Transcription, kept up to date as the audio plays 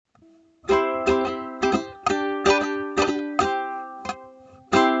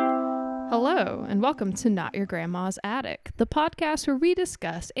Hello, and welcome to Not Your Grandma's Attic, the podcast where we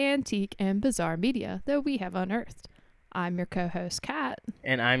discuss antique and bizarre media that we have unearthed. I'm your co-host, Kat.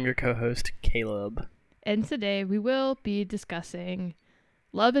 And I'm your co-host, Caleb. And today we will be discussing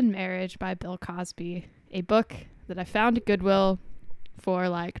Love and Marriage by Bill Cosby, a book that I found at Goodwill for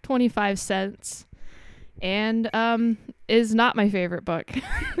like 25 cents and is not my favorite book.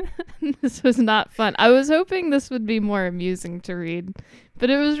 This was not fun. I was hoping this would be more amusing to read,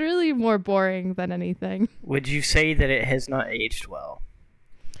 but it was really more boring than anything. Would you say that it has not aged well?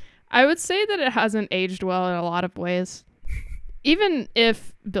 I would say that it hasn't aged well in a lot of ways. Even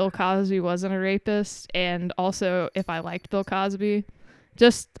if Bill Cosby wasn't a rapist, and also if I liked Bill Cosby,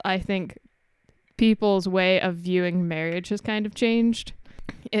 just I think people's way of viewing marriage has kind of changed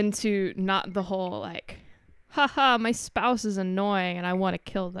into not the whole like, haha, my spouse is annoying and I want to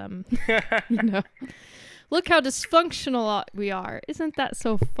kill them. You know, look how dysfunctional we are. Isn't that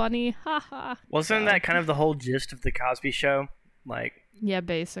so funny? Haha. Wasn't that kind of the whole gist of the Cosby Show? Like, yeah,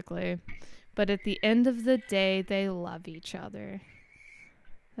 basically. But at the end of the day, they love each other.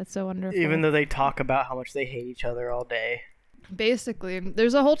 That's so wonderful. even though they talk about how much they hate each other all day. Basically,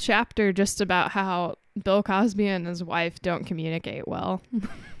 there's a whole chapter just about how Bill Cosby and his wife don't communicate well.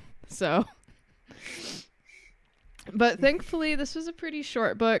 So, but thankfully, this was a pretty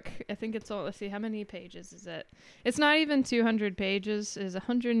short book. I think it's all, let's see, how many pages is it? It's not even 200 pages. It's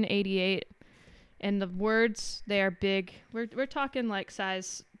 188. And the words, they are big. We're talking like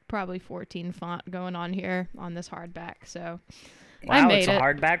size probably 14 font going on here on this hardback. So, Wow, I made it's a it.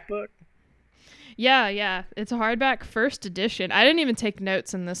 hardback book? Yeah. It's a hardback first edition. I didn't even take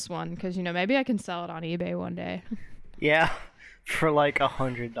notes in this one because, you know, maybe I can sell it on eBay one day. Yeah, for like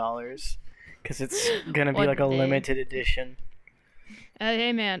 $100. Because it's going to be One like a day. limited edition.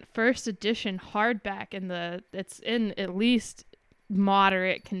 Hey man, first edition hardback, it's in at least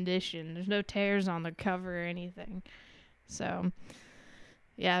moderate condition. There's no tears on the cover or anything. So,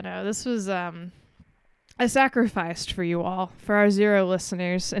 yeah, no, this was I sacrificed for you all, for our 0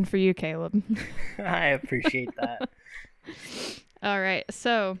 listeners, and for you, Caleb. I appreciate that. All right,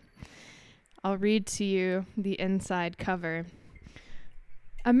 so I'll read to you the inside cover.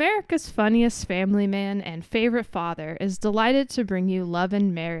 America's funniest family man and favorite father is delighted to bring you Love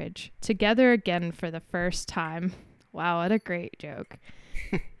and Marriage, together again for the first time. Wow, what a great joke.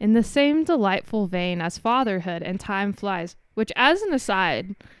 In the same delightful vein as Fatherhood and Time Flies, which, as an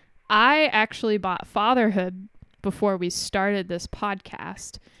aside, I actually bought Fatherhood before we started this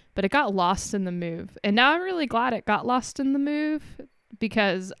podcast, but it got lost in the move. And now I'm really glad it got lost in the move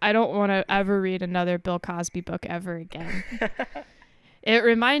because I don't want to ever read another Bill Cosby book ever again. It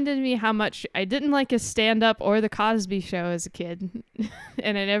reminded me how much I didn't like his stand-up or the Cosby Show as a kid,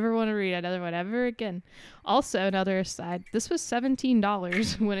 and I never want to read another one ever again. Also, another aside, this was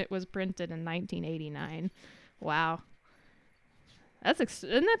 $17 when it was printed in 1989. Wow. Isn't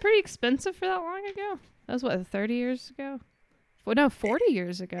that pretty expensive for that long ago? That was, what, 30 years ago? Well, no, 40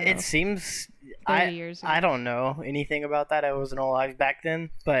 years ago. It seems... 30 years ago. I don't know anything about that. I wasn't alive back then.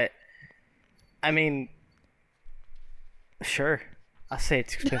 But, I mean, sure. I say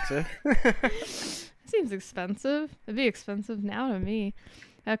it's expensive. Seems expensive. It'd be expensive now to me.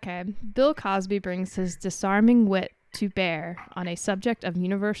 Okay. Bill Cosby brings his disarming wit to bear on a subject of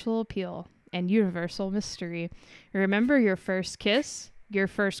universal appeal and universal mystery. Remember your first kiss, your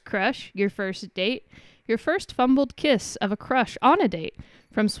first crush, your first date, your first fumbled kiss of a crush on a date,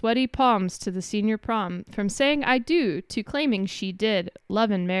 from sweaty palms to the senior prom, from saying I do to claiming she did. Love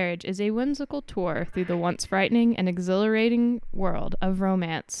and Marriage is a whimsical tour through the once frightening and exhilarating world of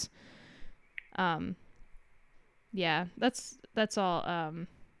romance. Yeah, that's all.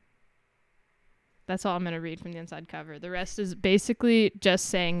 That's all I'm going to read from the inside cover. The rest is basically just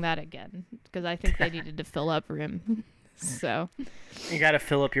saying that again because I think they needed to fill up room. So You got to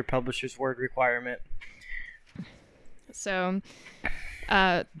fill up your publisher's word requirement. So,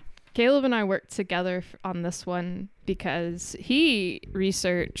 Caleb and I worked together on this one because he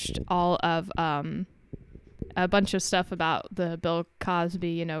researched all of a bunch of stuff about the Bill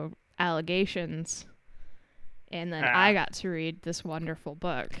Cosby, allegations. And then I got to read this wonderful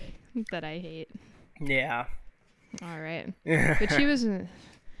book that I hate. Yeah. All right. But she was,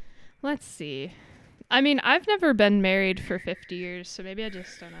 let's see. I mean, I've never been married for 50 years, so maybe I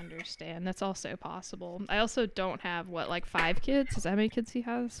just don't understand. That's also possible. I also don't have, 5 kids? Is that how many kids he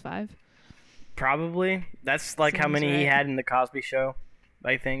has? 5? Probably. That's like how Seems many he right. had in the Cosby Show,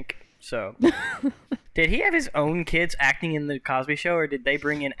 I think. So, did he have his own kids acting in the Cosby Show, or did they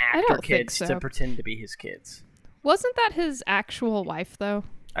bring in actor don't think kids so. to pretend to be his kids? Wasn't that his actual wife, though?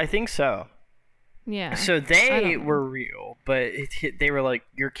 I think so. Yeah. So I they don't know. were real, but they were like,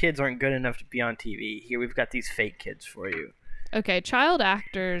 your kids aren't good enough to be on TV. Here, we've got these fake kids for you. Okay, child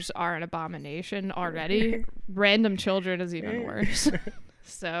actors are an abomination already. Random children is even worse.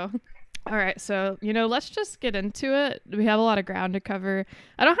 So, all right. So, let's just get into it. We have a lot of ground to cover.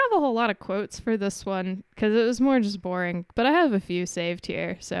 I don't have a whole lot of quotes for this one because it was more just boring, but I have a few saved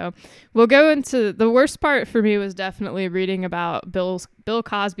here. So, we'll go into the worst part for me was definitely reading about Bill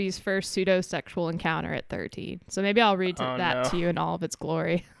Cosby's first pseudo-sexual encounter at 13. So, maybe I'll read that to you in all of its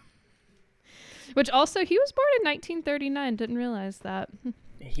glory. Which also, he was born in 1939. Didn't realize that.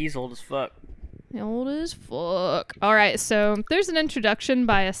 He's old as fuck. Old as fuck. All right, so there's an introduction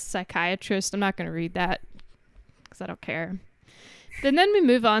by a psychiatrist. I'm not going to read that because I don't care. And then we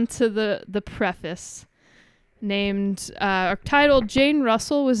move on to the preface, titled "Jane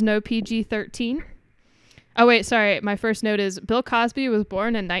Russell was no PG-13." Oh wait, sorry. My first note is Bill Cosby was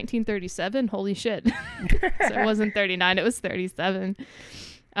born in 1937. Holy shit! So it wasn't 39; it was 37.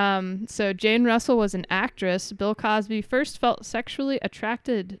 So Jane Russell was an actress Bill Cosby first felt sexually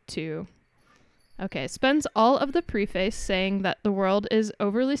attracted to. Okay, spends all of the preface saying that the world is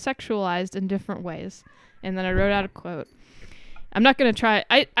overly sexualized in different ways. And then I wrote out a quote. I'm not going to try.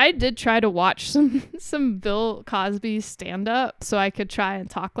 I did try to watch some Bill Cosby stand up so I could try and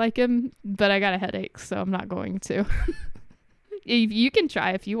talk like him, but I got a headache, so I'm not going to. You can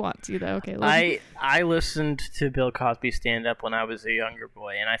try if you want to, though. Okay. I listened to Bill Cosby stand up when I was a younger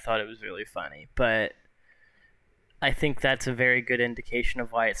boy, and I thought it was really funny. But I think that's a very good indication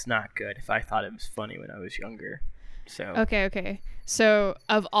of why it's not good. If I thought it was funny when I was younger, so okay. So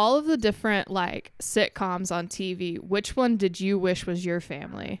of all of the different sitcoms on TV, which one did you wish was your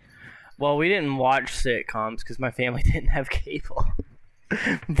family? Well, we didn't watch sitcoms because my family didn't have cable,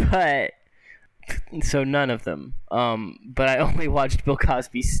 but. So none of them. But I only watched Bill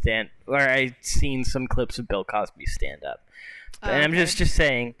Cosby I seen some clips of Bill Cosby stand up. And I'm just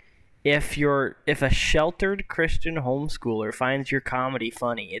saying, if a sheltered Christian homeschooler finds your comedy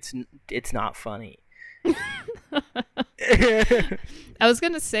funny, it's not funny. I was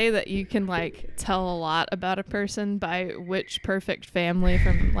gonna say that you can tell a lot about a person by which perfect family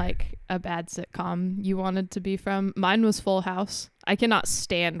from a bad sitcom you wanted to be from. Mine was Full House. I cannot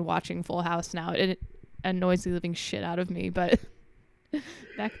stand watching Full House now. It annoys the living shit out of me, but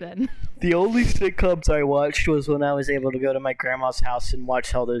back then. The only sitcoms I watched was when I was able to go to my grandma's house and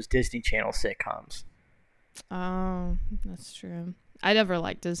watch all those Disney Channel sitcoms. Oh, that's true. I never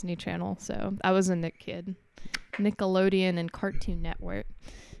liked Disney Channel, so I was a Nick kid. Nickelodeon and Cartoon Network.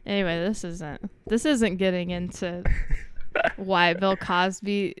 Anyway, this isn't getting into why Bill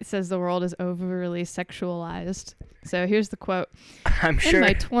Cosby says the world is overly sexualized. So here's the quote. I'm sure in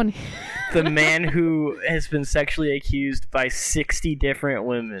my 20s, the man who has been sexually accused by 60 different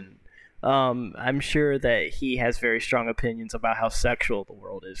women, I'm sure that he has very strong opinions about how sexual the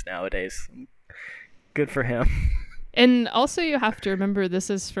world is nowadays. Good for him. And also you have to remember this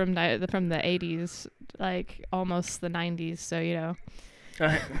is from the 80s, almost the 90s, so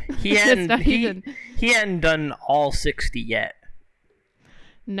he hadn't done all 60 yet.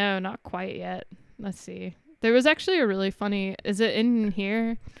 No, not quite yet. Let's see. There was actually a really funny, is it in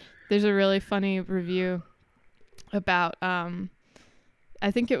here? There's a really funny review about I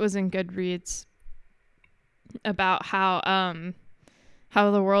think it was in Goodreads about how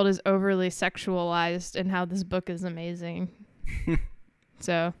the world is overly sexualized and how this book is amazing.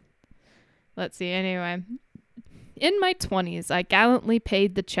 So, let's see. Anyway, in my 20s, I gallantly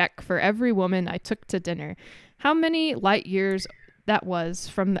paid the check for every woman I took to dinner. How many light years that was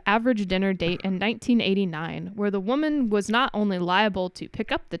from the average dinner date in 1989, where the woman was not only liable to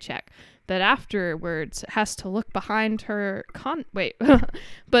pick up the check, but afterwards has to look behind her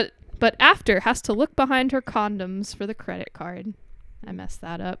but after has to look behind her condoms for the credit card. I messed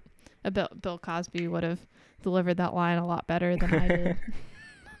that up. Bill Cosby would have delivered that line a lot better than I did.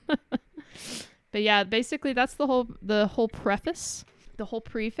 But yeah, basically that's the whole preface, the whole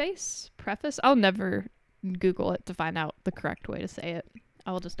preface. I'll never Google it to find out the correct way to say it.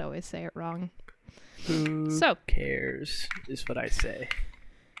 I'll just always say it wrong. Who cares is what I say.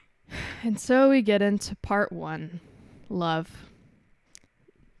 And so we get into part 1, love.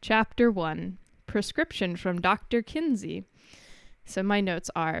 Chapter 1, prescription from Dr. Kinsey. So my notes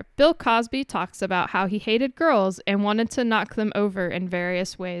are, Bill Cosby talks about how he hated girls and wanted to knock them over in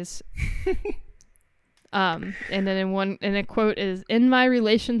various ways. And then a quote is, in my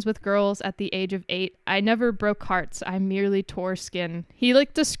relations with girls at the age of 8, I never broke hearts. I merely tore skin. He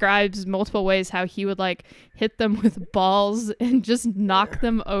describes multiple ways how he would hit them with balls and just knock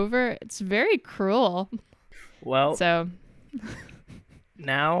them over. It's very cruel. Well, so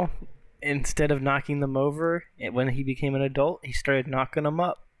now instead of knocking them over, when he became an adult, he started knocking them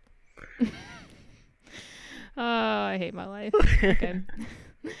up. Oh, I hate my life. Okay.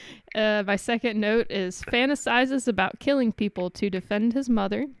 My second note is fantasizes about killing people to defend his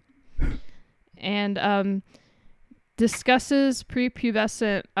mother. And discusses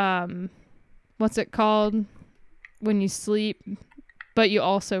prepubescent, what's it called? When you sleep, but you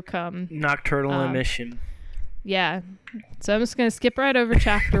also come. Nocturnal emission. Yeah. So I'm just going to skip right over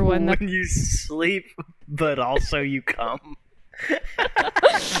chapter 1. When you sleep, but also you come.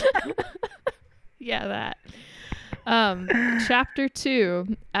 Yeah, that. Chapter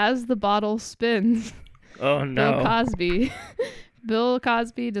 2, As the Bottle Spins. Oh, no. Bill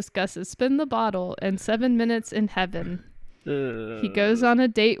Cosby discusses Spin the Bottle and 7 Minutes in Heaven. He goes on a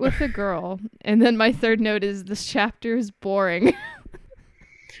date with a girl. And then my third note is this chapter is boring.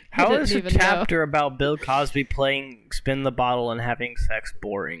 How is a chapter about Bill Cosby playing Spin the Bottle and having sex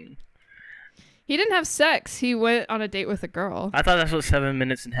boring? He didn't have sex. He went on a date with a girl. I thought that's what 7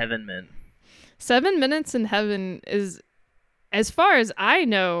 Minutes in Heaven meant. 7 Minutes in Heaven is, as far as I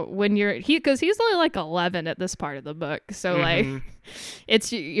know, when because he's only like 11 at this part of the book. So like,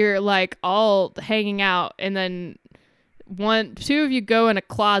 you're like all hanging out, and then two of you go in a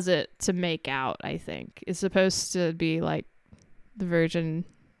closet to make out. I think is supposed to be like the version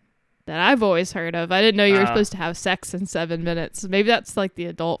that I've always heard of. I didn't know you were supposed to have sex in 7 minutes. Maybe that's like the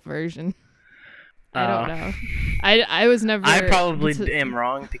adult version. I don't know. I was never. I probably am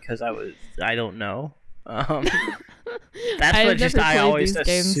wrong because I don't know. That's I always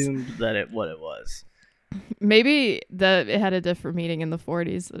assumed that what it was. Maybe it had a different meaning in the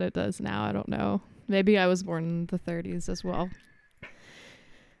 40s than it does now. I don't know. Maybe I was born in the 30s as well.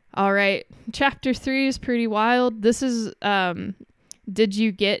 All right. Chapter 3 is pretty wild. This is, Did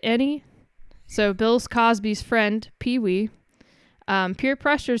You Get Any? So Bill Cosby's friend, Pee-wee, peer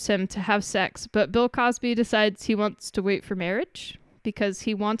pressures him to have sex, but Bill Cosby decides he wants to wait for marriage because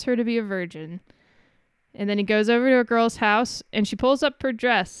he wants her to be a virgin. And then he goes over to a girl's house, and she pulls up her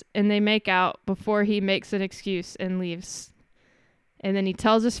dress, and they make out before he makes an excuse and leaves. And then he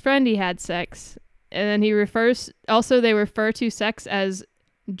tells his friend he had sex. And then they refer to sex as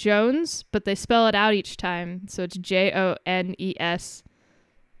Jones, but they spell it out each time. So it's Jones. And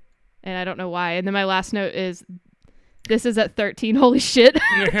I don't know why. And then my last note is, this is at 13. Holy shit.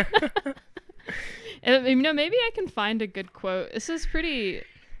 And maybe I can find a good quote. This is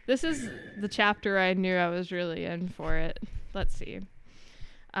the chapter I knew I was really in for it. Let's see.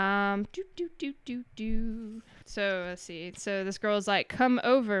 So let's see. So this girl's like, come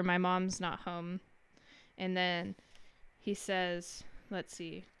over, my mom's not home. And then he says, let's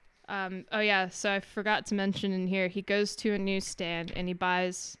see. So I forgot to mention in here, he goes to a newsstand and he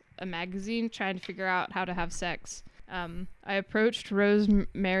buys a magazine trying to figure out how to have sex. I approached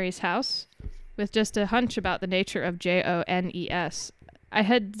Rosemary's house with just a hunch about the nature of Jones. I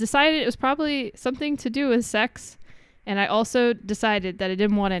had decided it was probably something to do with sex, and I also decided that I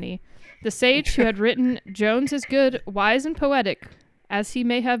didn't want any. The sage who had written Jones is good, wise, and poetic, as he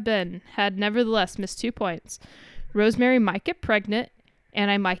may have been, had nevertheless missed 2 points. Rosemary might get pregnant,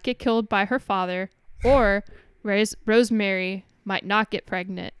 and I might get killed by her father, or Rosemary might not get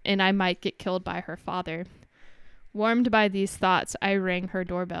pregnant, and I might get killed by her father. Warmed by these thoughts, I rang her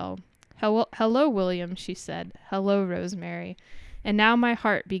doorbell. Hello, William, she said. Hello, Rosemary. And now my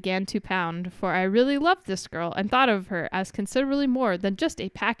heart began to pound, for I really loved this girl and thought of her as considerably more than just a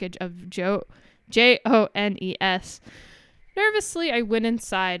package of Jones. Nervously, I went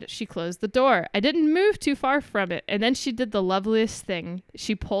inside. She closed the door. I didn't move too far from it, and then she did the loveliest thing.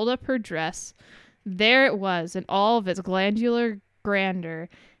 She pulled up her dress. There it was, in all of its glandular grandeur.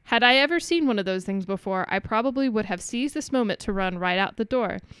 Had I ever seen one of those things before, I probably would have seized this moment to run right out the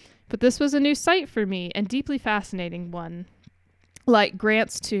door. But this was a new sight for me, and deeply fascinating one, like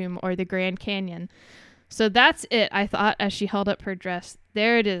Grant's Tomb or the Grand Canyon. So that's it, I thought, as she held up her dress.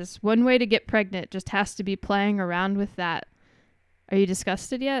 There it is. One way to get pregnant just has to be playing around with that. Are you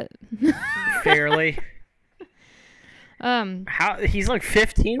disgusted yet? Fairly. How he's like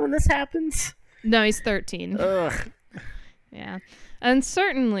 15 when this happens? No, he's 13. Ugh. Yeah. And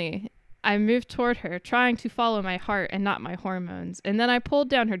certainly, I moved toward her, trying to follow my heart and not my hormones, and then I pulled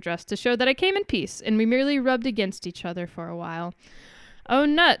down her dress to show that I came in peace, and we merely rubbed against each other for a while. Oh,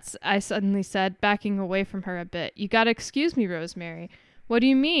 nuts, I suddenly said, backing away from her a bit. You gotta excuse me, Rosemary. What do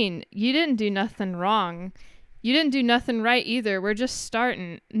you mean? You didn't do nothing wrong. You didn't do nothing right either. We're just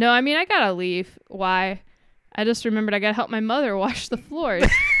starting. No, I mean, I gotta leave. Why? I just remembered I gotta help my mother wash the floors.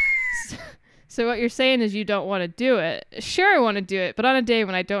 So what you're saying is you don't want to do it. Sure, I want to do it, but on a day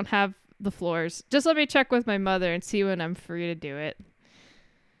when I don't have the floors. Just let me check with my mother and see when I'm free to do it.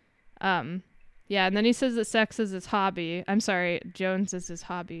 Yeah, and then he says that sex is his hobby. I'm sorry, Jones is his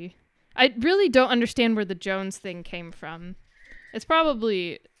hobby. I really don't understand where the Jones thing came from. It's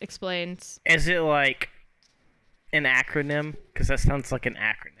probably explained. Is it like an acronym? Because that sounds like an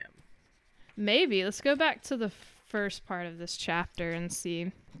acronym. Maybe. Let's go back to the first part of this chapter and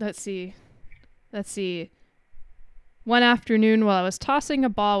see. Let's see. One afternoon while I was tossing a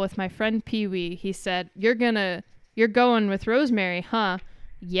ball with my friend Pee-wee, he said, You're going with Rosemary, huh?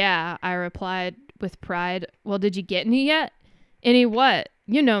 Yeah, I replied with pride. Well, did you get any yet? Any what?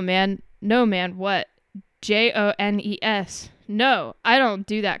 You know, man. No, man, what? Jones. No, I don't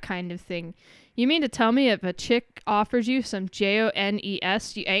do that kind of thing. You mean to tell me if a chick offers you some Jones,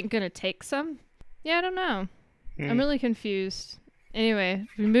 you ain't gonna take some? Yeah, I don't know. I'm really confused. Anyway,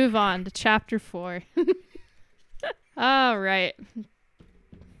 we move on to chapter 4. All right.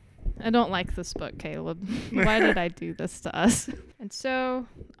 I don't like this book, Caleb. Why did I do this to us? And so,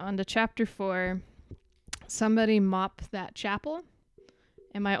 on to chapter 4. Somebody mop that chapel.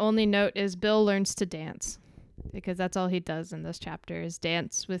 And my only note is Bill learns to dance. Because that's all he does in this chapter is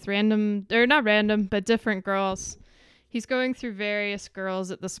dance with not random, but different girls. He's going through various girls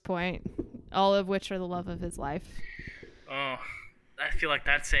at this point, all of which are the love of his life. Oh, I feel like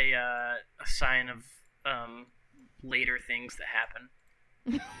that's a sign of later things that happen.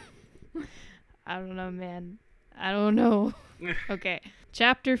 I don't know, man. I don't know. Okay.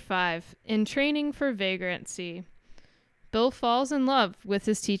 Chapter 5. In training for vagrancy. Bill falls in love with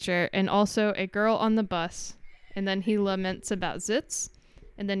his teacher and also a girl on the bus. And then he laments about zits.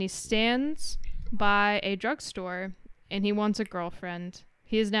 And then he stands by a drugstore and he wants a girlfriend.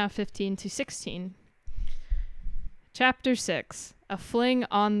 He is now 15 to 16. Chapter 6. A fling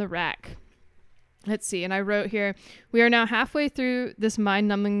on the rack. Let's see. And I wrote here, we are now halfway through this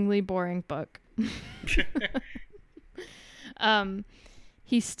mind-numbingly boring book.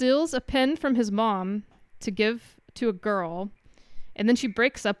 He steals a pen from his mom to give to a girl, and then she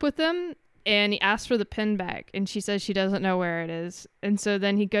breaks up with him, and he asks for the pen back, and she says she doesn't know where it is. And so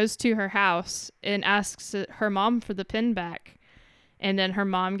then he goes to her house and asks her mom for the pen back, and then her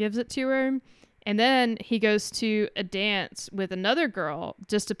mom gives it to her. And then he goes to a dance with another girl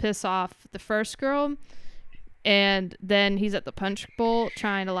just to piss off the first girl. And then he's at the punch bowl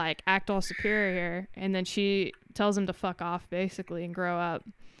trying to like act all superior. And then she tells him to fuck off basically and grow up.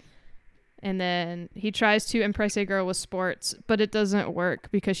 And then he tries to impress a girl with sports, but it doesn't work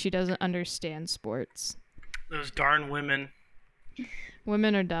because she doesn't understand sports. Those darn women.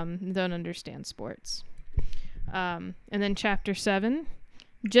 Women are dumb. Don't understand sports. And then chapter 7.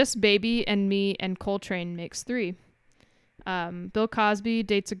 Just Baby and Me and Coltrane makes 3. Bill Cosby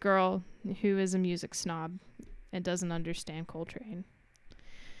dates a girl who is a music snob and doesn't understand Coltrane.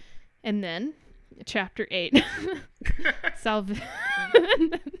 And then, chapter 8.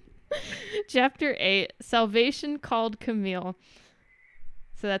 Chapter 8. Salvation called Camille.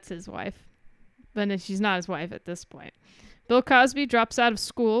 So that's his wife. But she's not his wife at this point. Bill Cosby drops out of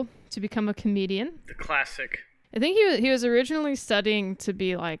school to become a comedian. The classic. I think he was originally studying to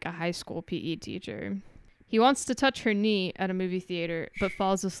be like a high school PE teacher. He wants to touch her knee at a movie theater, but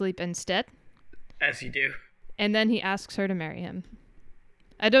falls asleep instead. As you do. And then he asks her to marry him.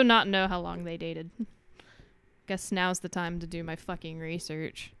 I do not know how long they dated. Guess now's the time to do my fucking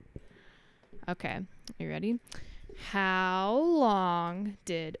research. Okay, you ready? How long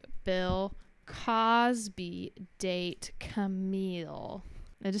did Bill Cosby date Camille?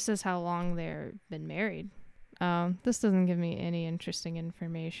 It just says how long they've been married. This doesn't give me any interesting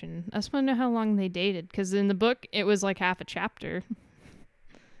information. I just want to know how long they dated, because in the book, it was like half a chapter.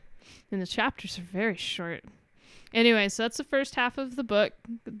 And the chapters are very short. Anyway, so that's the first half of the book.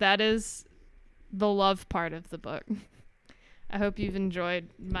 That is the love part of the book. I hope you've enjoyed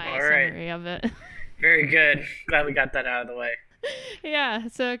my summary of it. Very good. Glad we got that out of the way. Yeah,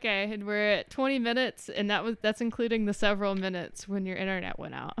 it's okay. And we're at 20 minutes, and that's including the several minutes when your internet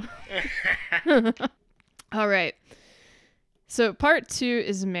went out. All right. So part 2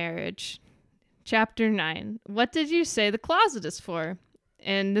 is marriage. Chapter 9. What did you say the closet is for?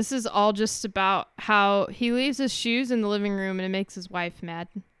 And this is all just about how he leaves his shoes in the living room and it makes his wife mad.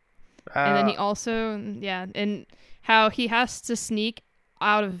 And then he also, and how he has to sneak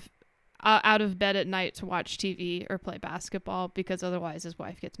out of bed at night to watch TV or play basketball because otherwise his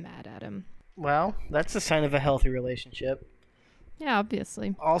wife gets mad at him. Well, that's a sign of a healthy relationship. Yeah,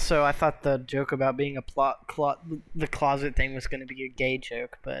 obviously. Also, I thought the joke about being the closet thing was going to be a gay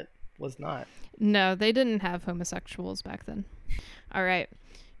joke, but was not. No, they didn't have homosexuals back then. All right.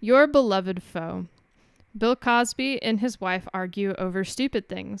 Your beloved foe. Bill Cosby and his wife argue over stupid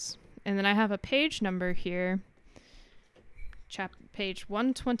things. And then I have a page number here. page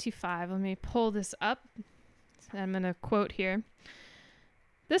 125. Let me pull this up. I'm going to quote here.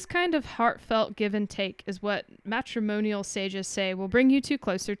 This kind of heartfelt give and take is what matrimonial sages say will bring you two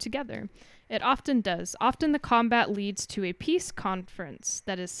closer together. It often does. Often the combat leads to a peace conference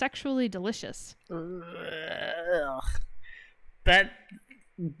that is sexually delicious. Ugh. That's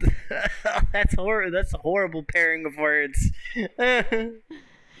a horrible pairing of words.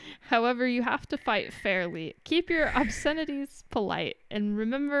 However, you have to fight fairly. Keep your obscenities polite, and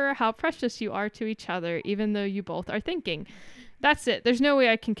remember how precious you are to each other, even though you both are thinking, that's it. There's no way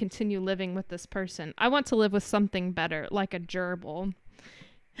I can continue living with this person. I want to live with something better, like a gerbil.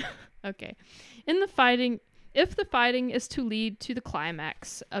 Okay. If the fighting is to lead to the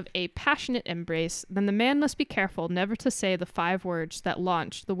climax of a passionate embrace, then the man must be careful never to say the 5 words that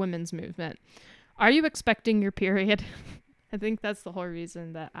launched the women's movement. Are you expecting your period? I think that's the whole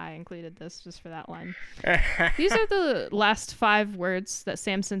reason that I included this, just for that line. These are the last 5 words that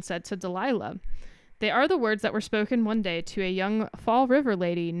Samson said to Delilah. They are the words that were spoken one day to a young Fall River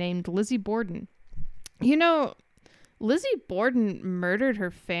lady named Lizzie Borden. You know, Lizzie Borden murdered her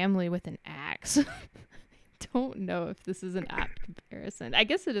family with an axe. Don't know if this is an apt comparison. I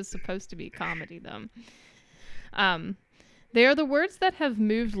guess it is supposed to be comedy, though. They are the words that have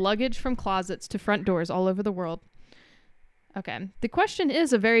moved luggage from closets to front doors all over the world. Okay. The question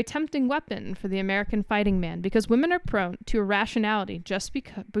is a very tempting weapon for the American fighting man because women are prone to irrationality just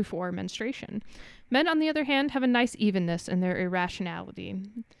before menstruation. Men, on the other hand, have a nice evenness in their irrationality.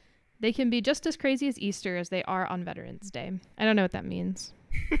 They can be just as crazy as Easter as they are on Veterans Day. I don't know what that means.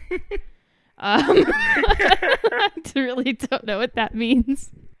 I really don't know what that means.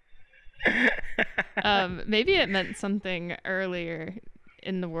 Maybe it meant something earlier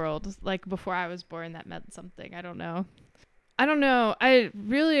in the world, like before I was born, that meant something. I don't know. I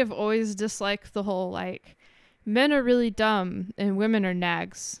really have always disliked the whole, like, men are really dumb and women are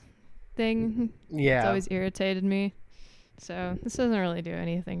nags thing. Yeah. It's always irritated me. So this doesn't really do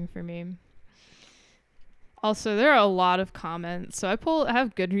anything for me. Also, there are a lot of comments. So I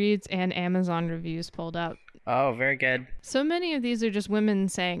have Goodreads and Amazon reviews pulled up. Oh, very good. So many of these are just women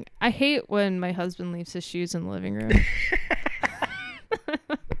saying, I hate when my husband leaves his shoes in the living room.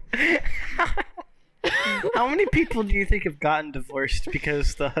 How many people do you think have gotten divorced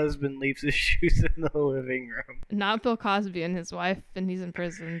because the husband leaves his shoes in the living room? Not Bill Cosby and his wife, and he's in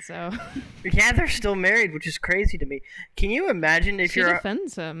prison, so... Yeah, they're still married, which is crazy to me. Can you imagine if she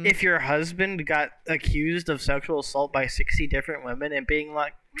defends him. If your husband got accused of sexual assault by 60 different women and being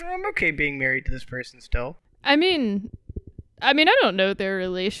like, I'm okay being married to this person still? I mean, I don't know their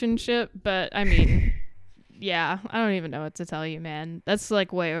relationship, but I mean, yeah, I don't even know what to tell you, man. That's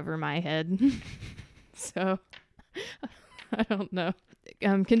like way over my head. So, I don't know.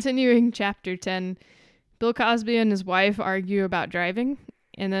 Continuing chapter 10, Bill Cosby and his wife argue about driving,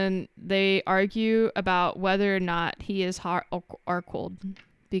 and then they argue about whether or not he is hot or cold,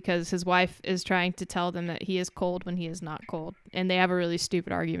 because his wife is trying to tell them that he is cold when he is not cold, and they have a really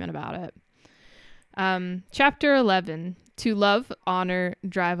stupid argument about it. Chapter 11, to love, honor,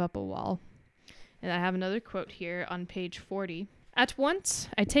 drive up a wall. And I have another quote here on page 40. At once,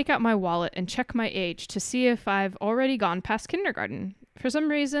 I take out my wallet and check my age to see if I've already gone past kindergarten. For some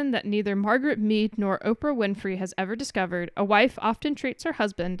reason that neither Margaret Mead nor Oprah Winfrey has ever discovered, a wife often treats her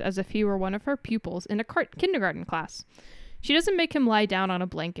husband as if he were one of her pupils in a kindergarten class. She doesn't make him lie down on a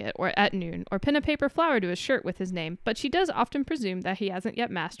blanket or at noon or pin a paper flower to his shirt with his name, but she does often presume that he hasn't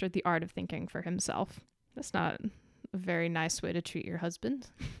yet mastered the art of thinking for himself. That's not a very nice way to treat your husband.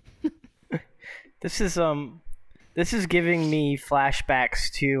 This is giving me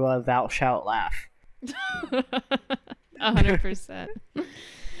flashbacks to Thou Shalt Laugh. 100%.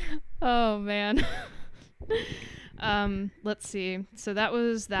 Oh, man. Let's see. So that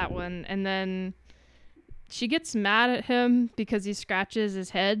was that one. And then she gets mad at him because he scratches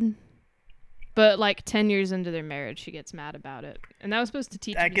his head. But like 10 years into their marriage, she gets mad about it. And that was supposed to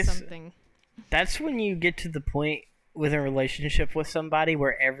teach me something. That's when you get to the point with a relationship with somebody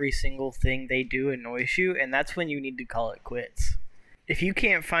where every single thing they do annoys you, and that's when you need to call it quits. If you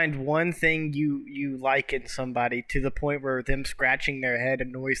can't find one thing you like in somebody to the point where them scratching their head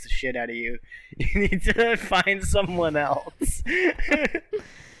annoys the shit out of you, you need to find someone else.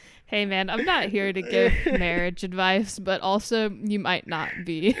 Hey man, I'm not here to give marriage advice, but also you might not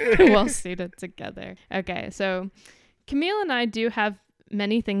be well suited together. Okay, so Camille and I do have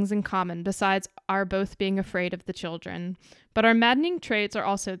many things in common besides our both being afraid of the children, but our maddening traits are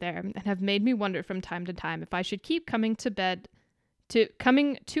also there and have made me wonder from time to time if I should keep coming to a bed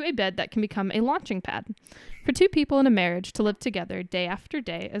that can become a launching pad. For two people in a marriage to live together day after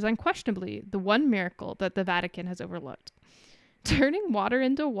day is unquestionably the one miracle that the Vatican has overlooked. Turning water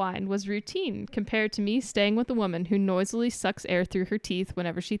into wine was routine compared to me staying with a woman who noisily sucks air through her teeth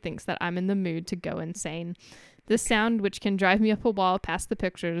whenever she thinks that I'm in the mood to go insane. This sound, which can drive me up a wall past the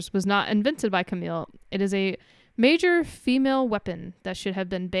pictures, was not invented by Camille. It is a major female weapon that should have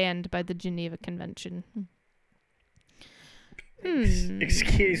been banned by the Geneva Convention.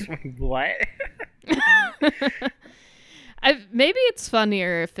 Excuse me, what? Maybe it's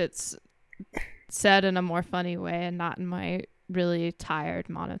funnier if it's said in a more funny way and not in my really tired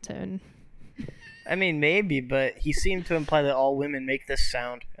monotone. I mean, maybe, but he seemed to imply that all women make this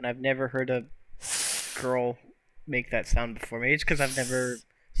sound, and I've never heard a girl make that sound before. Maybe it's because I've never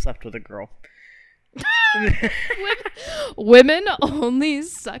slept with a girl. Women only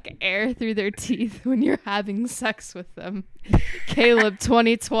suck air through their teeth when you're having sex with them. Caleb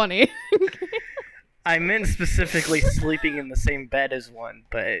 2020. I meant specifically sleeping in the same bed as one,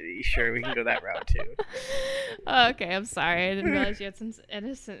 but sure, we can go that route too. Okay, I'm sorry. I didn't realize you had some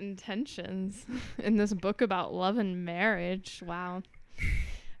innocent intentions in this book about love and marriage. Wow.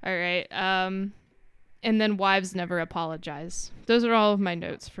 All right. And then wives never apologize. Those are all of my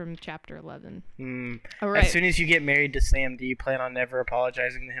notes from chapter 11. All right. As soon as you get married to Sam, do you plan on never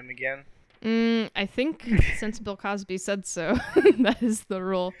apologizing to him again? I think since Bill Cosby said so, that is the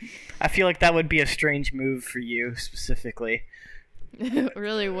rule. I feel like that would be a strange move for you specifically. It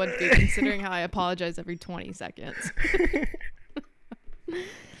really would be, considering how I apologize every 20 seconds.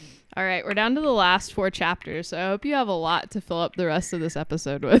 All right, we're down to the last 4 chapters, so I hope you have a lot to fill up the rest of this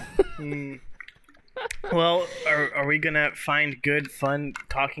episode with. Well, are we going to find good fun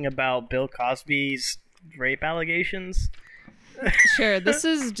talking about Bill Cosby's rape allegations? Sure, this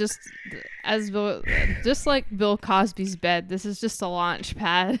is just like Bill Cosby's bed. This is just a launch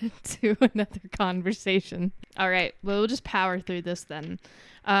pad to another conversation. All right, well, we'll just power through this then.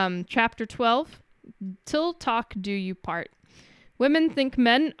 Chapter 12, Till Talk Do You Part. Women think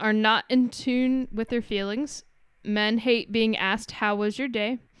men are not in tune with their feelings. Men hate being asked, how was your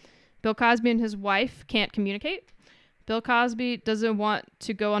day? Bill Cosby and his wife can't communicate. Bill Cosby doesn't want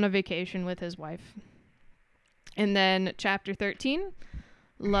to go on a vacation with his wife. And then chapter 13,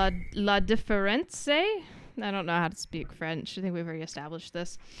 La Différence. I don't know how to speak French. I think we've already established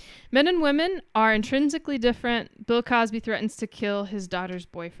this. Men and women are intrinsically different. Bill Cosby threatens to kill his daughter's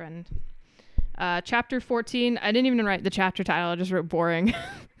boyfriend. Chapter 14, I didn't even write the chapter title. I just wrote boring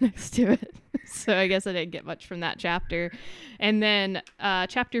next to it. So I guess I didn't get much from that chapter. And then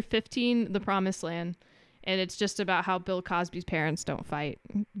chapter 15, The Promised Land. And it's just about how Bill Cosby's parents don't fight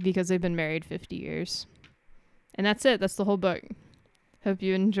because they've been married 50 years. And that's it. That's the whole book. Hope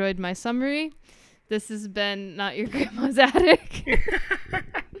you enjoyed my summary. This has been Not Your Grandma's Attic.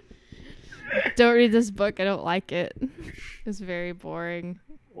 Don't read this book. I don't like it. It's very boring.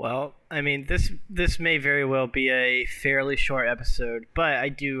 Well, I mean, this may very well be a fairly short episode, but I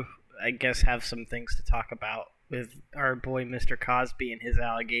guess, have some things to talk about with our boy Mr. Cosby and his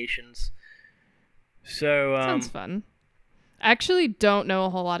allegations. So sounds fun. I actually don't know a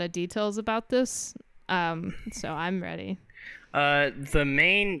whole lot of details about this. So I'm ready. The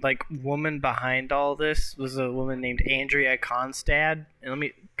main woman behind all this was a woman named Andrea Constand.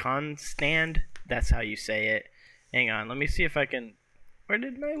 And Constand. That's how you say it. Hang on, let me see if I can. Where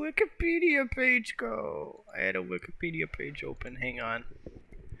did my Wikipedia page go? I had a Wikipedia page open. Hang on.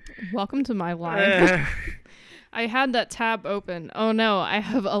 Welcome to my life. I had that tab open. Oh no, I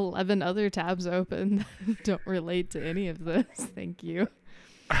have 11 other tabs open that don't relate to any of this. Thank you.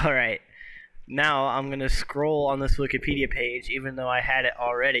 All right. Now I'm going to scroll on this Wikipedia page, even though I had it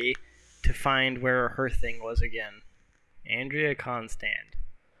already, to find where her thing was again. Andrea Constand.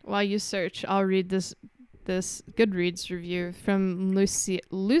 While you search, I'll read this Goodreads review from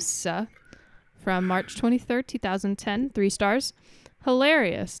Lusa from March 23rd, 2010. 3 stars.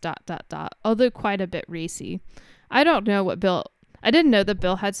 Hilarious, ... although quite a bit racy. I didn't know that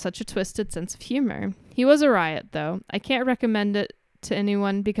Bill had such a twisted sense of humor. He was a riot, though. I can't recommend it to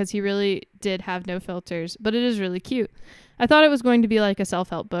anyone because he really did have no filters, but it is really cute. I thought it was going to be like a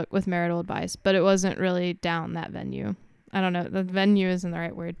self-help book with marital advice, but it wasn't really down that venue. I don't know, the venue isn't the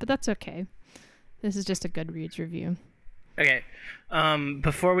right word, but that's okay. This is just a Goodreads review. Okay.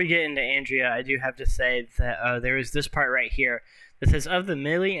 Before we get into Andrea, I do have to say that there is this part right here that says, of the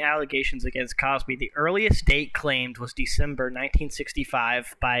million allegations against Cosby, the earliest date claimed was December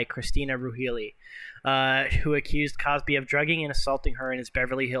 1965 by Christina Ruhili, who accused Cosby of drugging and assaulting her in his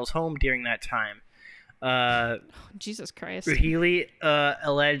Beverly Hills home during that time. Jesus Christ. Ruhili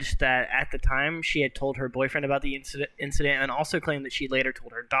alleged that at the time she had told her boyfriend about the incident and also claimed that she later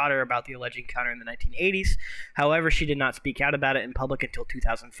told her daughter about the alleged encounter in the 1980s. However, she did not speak out about it in public until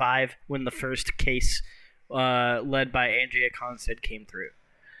 2005 when the first case led by Andrea Constand, came through.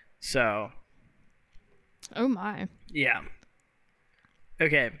 So, Oh my. yeah.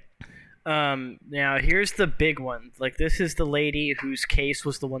 Okay. Now here's the big one. Like, this is the lady whose case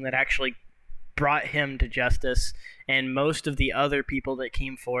was the one that actually brought him to justice, and most of the other people that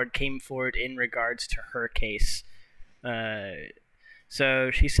came forward in regards to her case.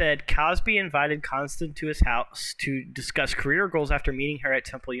 So she said Cosby invited Constand to his house to discuss career goals after meeting her at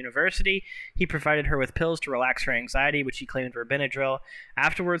Temple University. He provided her with pills to relax her anxiety, which he claimed were Benadryl.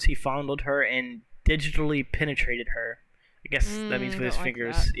 Afterwards, he fondled her and digitally penetrated her. I guess that means with his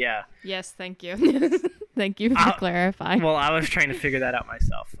fingers. That. Yeah. Yes, thank you. Thank you for clarifying. Well, I was trying to figure that out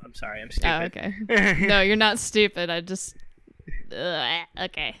myself. I'm sorry, I'm stupid. Oh, okay. No, you're not stupid. I just...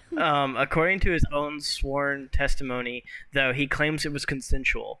 okay. According to his own sworn testimony, though, he claims it was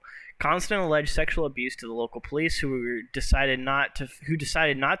consensual. Constand alleged sexual abuse to the local police, who decided not to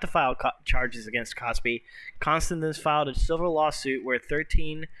file charges against Cosby. Constand then filed a civil lawsuit where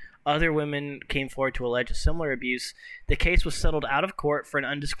 13 other women came forward to allege a similar abuse. The case was settled out of court for an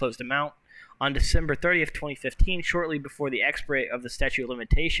undisclosed amount. On December 30th, 2015, shortly before the expiry of the statute of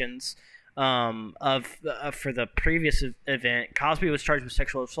limitations, for the previous event, Cosby was charged with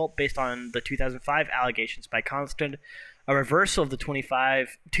sexual assault based on the 2005 allegations by Constand, a reversal of the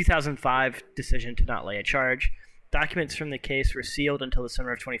 2005 decision to not lay a charge. Documents from the case were sealed until the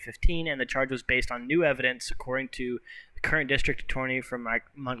summer of 2015, and the charge was based on new evidence, according to the current district attorney from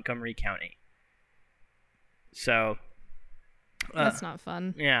Montgomery County. So, that's not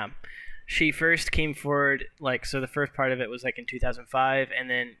fun. Yeah. She first came forward, so the first part of it was in 2005, and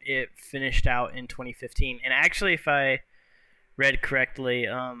then it finished out in 2015. And actually, if I read correctly,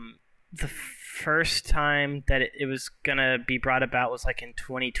 the first time that it was going to be brought about was in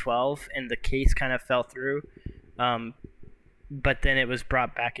 2012, and the case kind of fell through. But then it was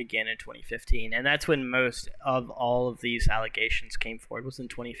brought back again in 2015, and that's when most of all of these allegations came forward, was in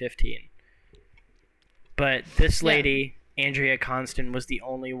 2015. But this lady... Andrea Constand was the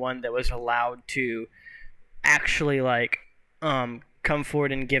only one that was allowed to actually come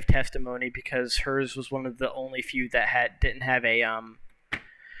forward and give testimony, because hers was one of the only few that didn't have a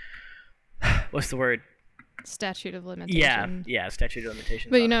what's the word? Statute of limitation. Yeah, statute of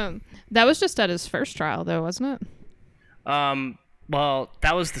limitations. But that was just at his first trial, though, wasn't it? Well,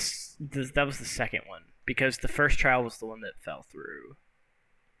 that was the second one, because the first trial was the one that fell through.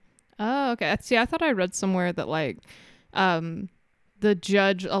 Oh, okay. See, I thought I read somewhere that the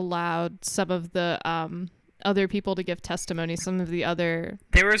judge allowed some of the other people to give testimony. Some of the other...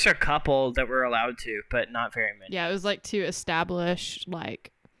 There was a couple that were allowed to, but not very many. Yeah, it was to establish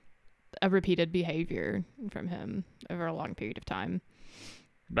a repeated behavior from him over a long period of time.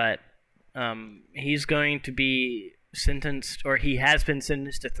 But he's going to be sentenced, or he has been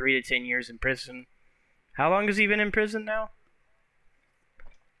sentenced to 3 to 10 years in prison. How long has he been in prison now?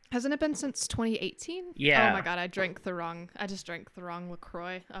 Hasn't it been since 2018? Yeah. Oh my god, I just drank the wrong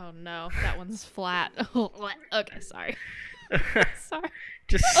LaCroix. Oh no, that one's flat. Okay, sorry. Sorry.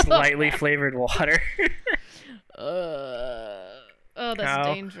 Just slightly flavored water. That's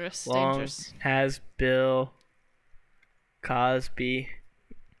How dangerous. long Dangerous. has Bill Cosby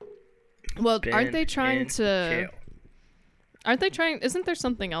been aren't they trying in to... jail? Isn't there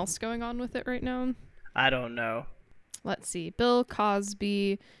something else going on with it right now? I don't know. Let's see. Bill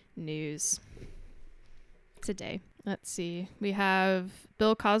Cosby news today. Let's see. We have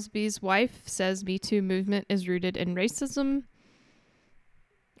Bill Cosby's wife says Me Too movement is rooted in racism.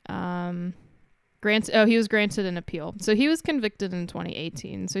 He was granted an appeal. So he was convicted in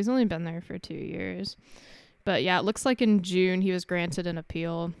 2018. So he's only been there for 2 years. But yeah, it looks like in June he was granted an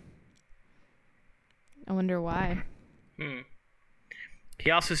appeal. I wonder why.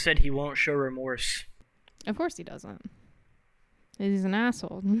 He also said he won't show remorse. Of course he doesn't. He's an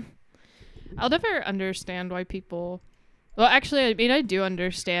asshole. I'll never understand why people... Well, actually, I mean, I do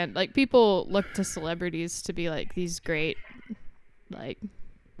understand. People look to celebrities to be, these great,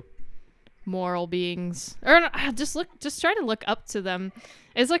 moral beings. Or just try to look up to them.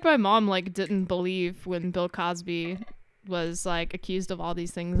 It's like my mom, didn't believe when Bill Cosby was, accused of all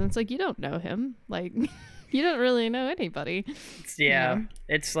these things. And it's you don't know him. You don't really know anybody. Yeah.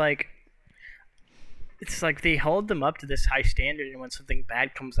 It's they hold them up to this high standard, and when something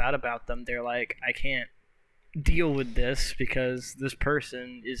bad comes out about them, they're like, I can't deal with this because this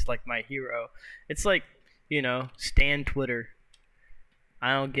person is my hero. It's stan Twitter.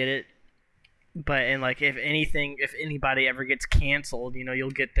 I don't get it. But if anybody ever gets canceled,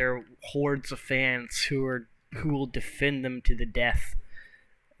 you'll get their hordes of fans who will defend them to the death.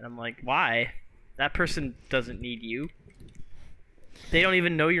 And I'm like, why? That person doesn't need you. They don't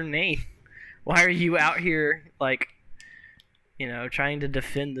even know your name. Why are you out here, like, trying to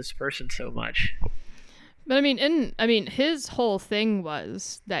defend this person so much? But I mean, his whole thing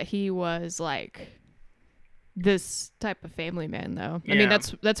was that he was like this type of family man, though. I mean, Yeah.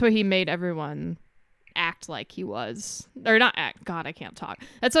 that's what he made everyone act like he was, or not act. God, I can't talk.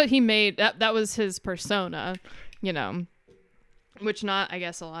 That's what he made. That was his persona, you know, which not, I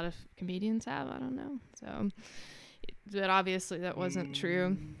guess, a lot of comedians have. I don't know. So, but obviously that wasn't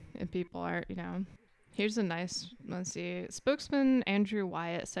true, and people are, Here's a nice, let's see. Spokesman Andrew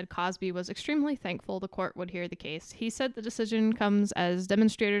Wyatt said Cosby was extremely thankful the court would hear the case. He said the decision comes as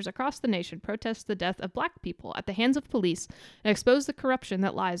demonstrators across the nation protest the death of black people at the hands of police and expose the corruption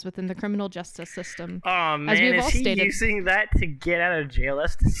that lies within the criminal justice system. Oh, man, is he using that to get out of jail?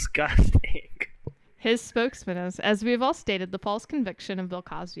 That's disgusting. His spokesman is, as we've all stated, the false conviction of Bill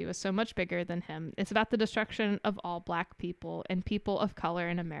Cosby was so much bigger than him. It's about the destruction of all black people and people of color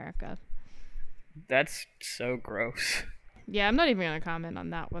in America. That's so gross. Yeah, I'm not even going to comment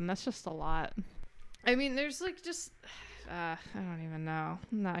on that one. That's just a lot. I mean, there's like just... I don't even know.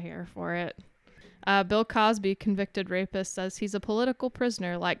 I'm not here for it. Bill Cosby, convicted rapist, says he's a political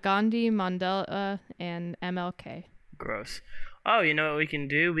prisoner like Gandhi, Mandela, and MLK. Gross. Oh, you know what we can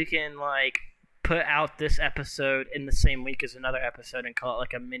do? We can, like, put out this episode in the same week as another episode and call it,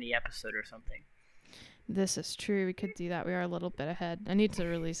 like, a mini episode or something. This is true. We could do that. We are a little bit ahead. I need to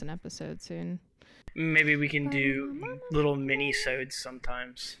release an episode soon. Maybe we can do little mini-sodes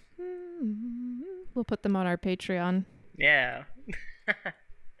sometimes. We'll put them on our Patreon. Yeah.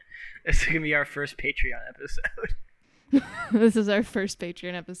 This is going to be our first Patreon episode. This is our first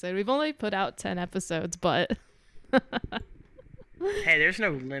Patreon episode. We've only put out 10 episodes, but... Hey, there's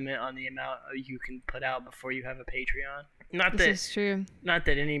no limit on the amount you can put out before you have a Patreon. This is true. Not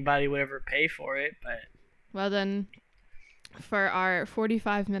that anybody would ever pay for it, but... Well then, for our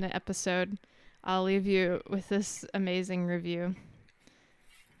 45-minute episode... I'll leave you with this amazing review.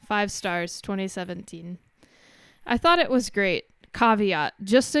 5 stars, 2017. I thought it was great. Caveat,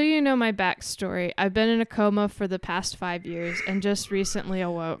 just so you know my backstory, I've been in a coma for the past 5 years and just recently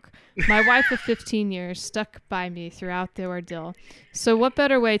awoke. My wife of 15 years stuck by me throughout the ordeal. So what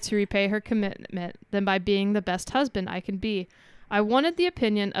better way to repay her commitment than by being the best husband I can be? I wanted the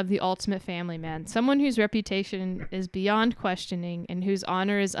opinion of the ultimate family man, someone whose reputation is beyond questioning and whose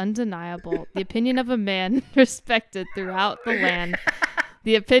honor is undeniable, the opinion of a man respected throughout the land,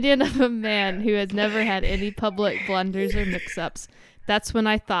 the opinion of a man who has never had any public blunders or mix-ups. That's when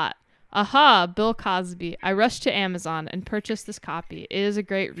I thought, aha, Bill Cosby. I rushed to Amazon and purchased this copy. It is a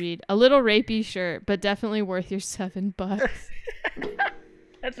great read. A little rapey, sure, but definitely worth your $7.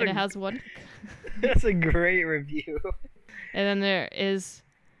 It has one. That's a great review. And then there is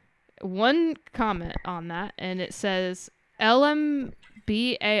one comment on that, and it says, LMBAO,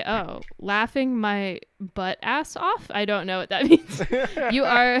 laughing my butt ass off? I don't know what that means. You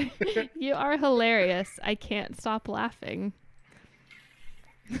are hilarious. I can't stop laughing.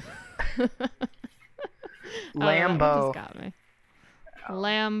 Lambo. Just got me.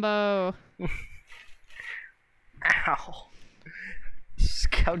 Lambo. Ow.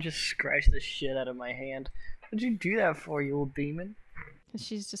 Scout just scratched the shit out of my hand. What'd you do that for, you old demon?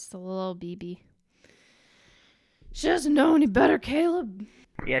 She's just a little BB. She doesn't know any better, Caleb.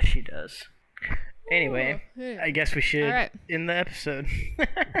 Yes, she does. Anyway, Yeah. I guess we should Alright. end the episode.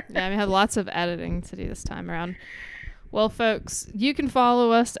 Yeah, we had lots of editing to do this time around. Well, folks, you can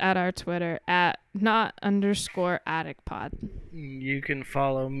follow us at our Twitter at @not_addictpod. You can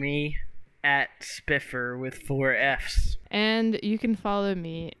follow me at Spiffer with 4 Fs. And you can follow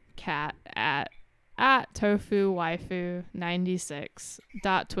me, Kat, at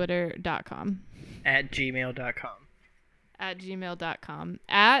tofuwaifu96.twitter.com. At gmail.com. At gmail.com.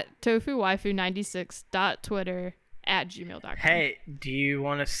 At tofuwaifu96.twitter@gmail.com. Hey, do you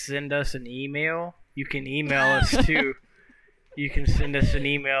want to send us an email? You can email us too. You can send us an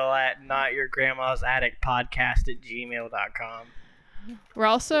email at notyourgrandmasaddictpodcast@gmail.com. We're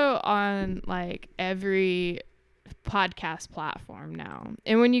also on like every podcast platform now.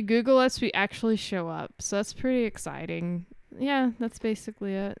 And when you Google us, we actually show up. So that's pretty exciting. Yeah, that's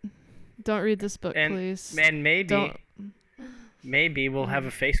basically it. Don't read this book, please. And maybe we'll have a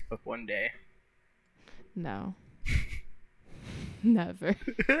Mm. Facebook one day. No. Never.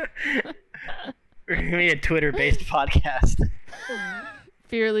 We're going to be a Twitter-based podcast.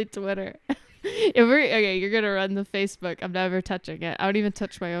 Purely Twitter. You're going to run the Facebook. I'm never touching it. I don't even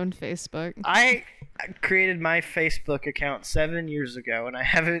touch my own Facebook. I created my Facebook account 7 years ago, and I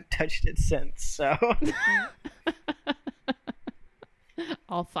haven't touched it since, so...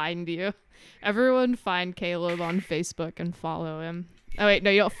 I'll find you. Everyone find Caleb on Facebook and follow him. Oh wait, no,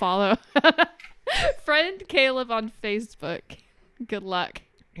 you don't follow. Friend Caleb on Facebook. Good luck.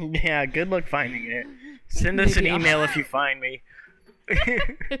 Yeah, good luck finding it. Send us an Maybe email if you find me.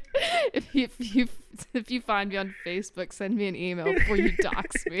 if you find me on Facebook, send me an email before you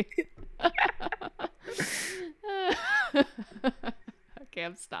dox me. Okay,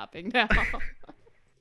 I'm stopping now.